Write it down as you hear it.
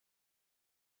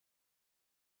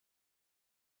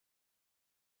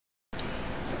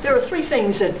There are three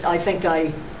things that I think I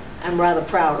am rather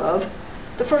proud of.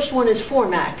 The first one is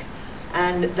FORMAC,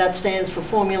 and that stands for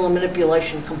Formula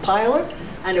Manipulation Compiler,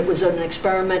 and it was an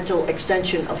experimental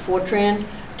extension of Fortran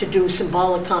to do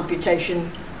symbolic computation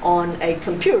on a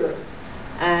computer.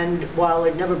 And while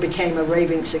it never became a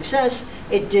raving success,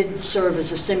 it did serve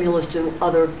as a stimulus to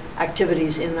other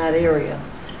activities in that area.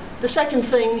 The second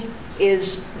thing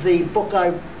is the book I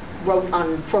wrote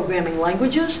on programming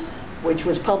languages, which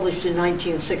was published in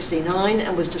 1969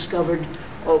 and was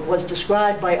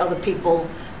described by other people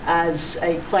as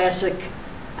a classic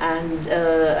and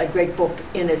a great book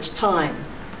in its time.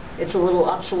 It's a little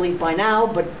obsolete by now,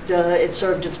 but it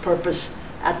served its purpose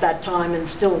at that time and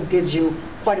still gives you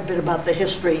quite a bit about the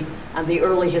history and the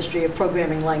early history of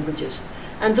programming languages.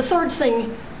 And the third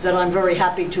thing that I'm very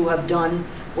happy to have done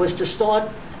was to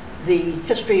start the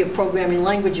History of Programming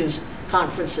Languages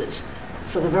conferences.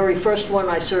 For the very first one,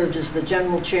 I served as the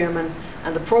general chairman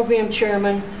and the program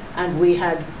chairman, and we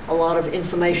had a lot of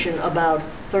information about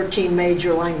 13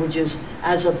 major languages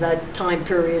as of that time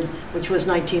period, which was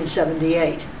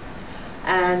 1978.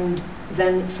 And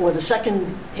then for the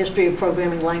second History of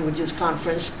Programming Languages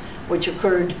conference, which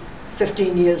occurred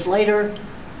 15 years later,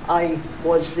 I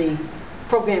was the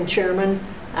program chairman,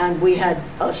 and we had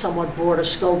a somewhat broader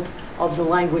scope of the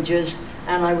languages,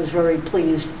 and I was very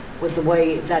pleased with the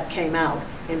way that came out.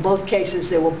 In both cases,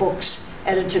 there were books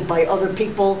edited by other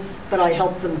people, but I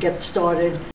helped them get started.